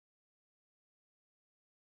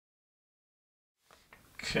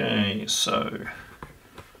Okay, so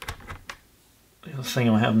the other thing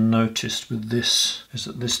I have noticed with this is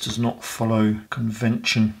that this does not follow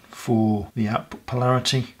convention for the output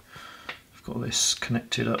polarity. I've got this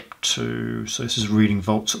connected up to, so this is reading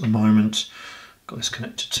volts at the moment. Got this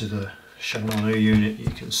connected to the Shimano unit.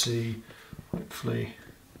 You can see, hopefully,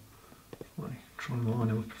 if I try and line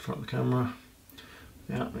up in front of the camera.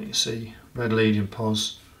 Yeah, you can see red lead in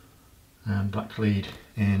pos and black lead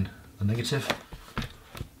in the negative.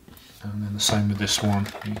 And then the same with this one.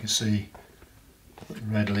 You can see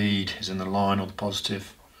red lead is in the line or the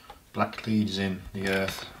positive, black lead is in the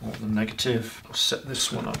earth or the negative. I'll set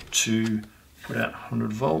this one up to put out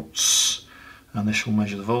 100 volts and this will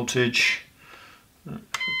measure the voltage. If I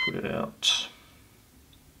put it out,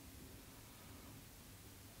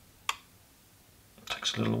 it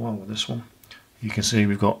takes a little while with this one. You can see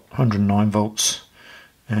we've got 109 volts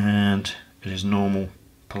and it is normal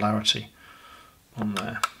polarity on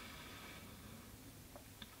there.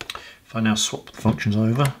 If I now swap the functions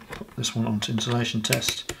over, put this one onto insulation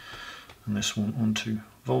test and this one onto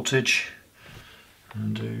voltage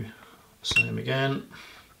and do the same again,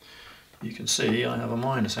 you can see I have a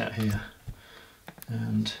minus out here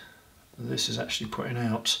and this is actually putting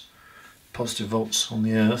out positive volts on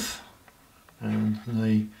the earth and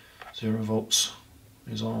the 0 volts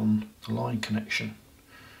is on the line connection,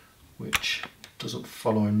 which doesn't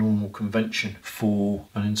follow a normal convention for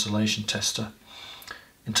an insulation tester.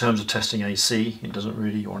 In terms of testing AC, it doesn't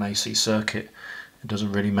really, or an AC circuit, it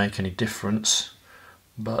doesn't really make any difference.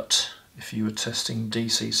 But if you were testing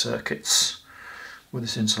DC circuits with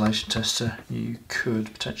this insulation tester, you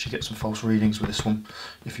could potentially get some false readings with this one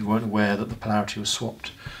if you weren't aware that the polarity was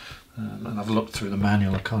swapped. And I've looked through the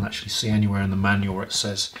manual, I can't actually see anywhere in the manual where it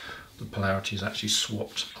says the polarity is actually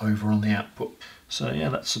swapped over on the output. So yeah,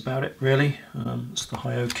 that's about it really. It's the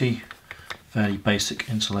Hioki, fairly basic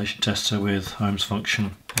insulation tester with ohms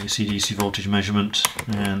function, AC/DC voltage measurement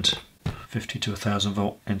and 50 to 1000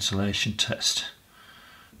 volt insulation test.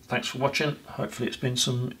 Thanks for watching, hopefully it's been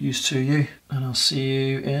some use to you and I'll see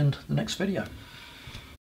you in the next video.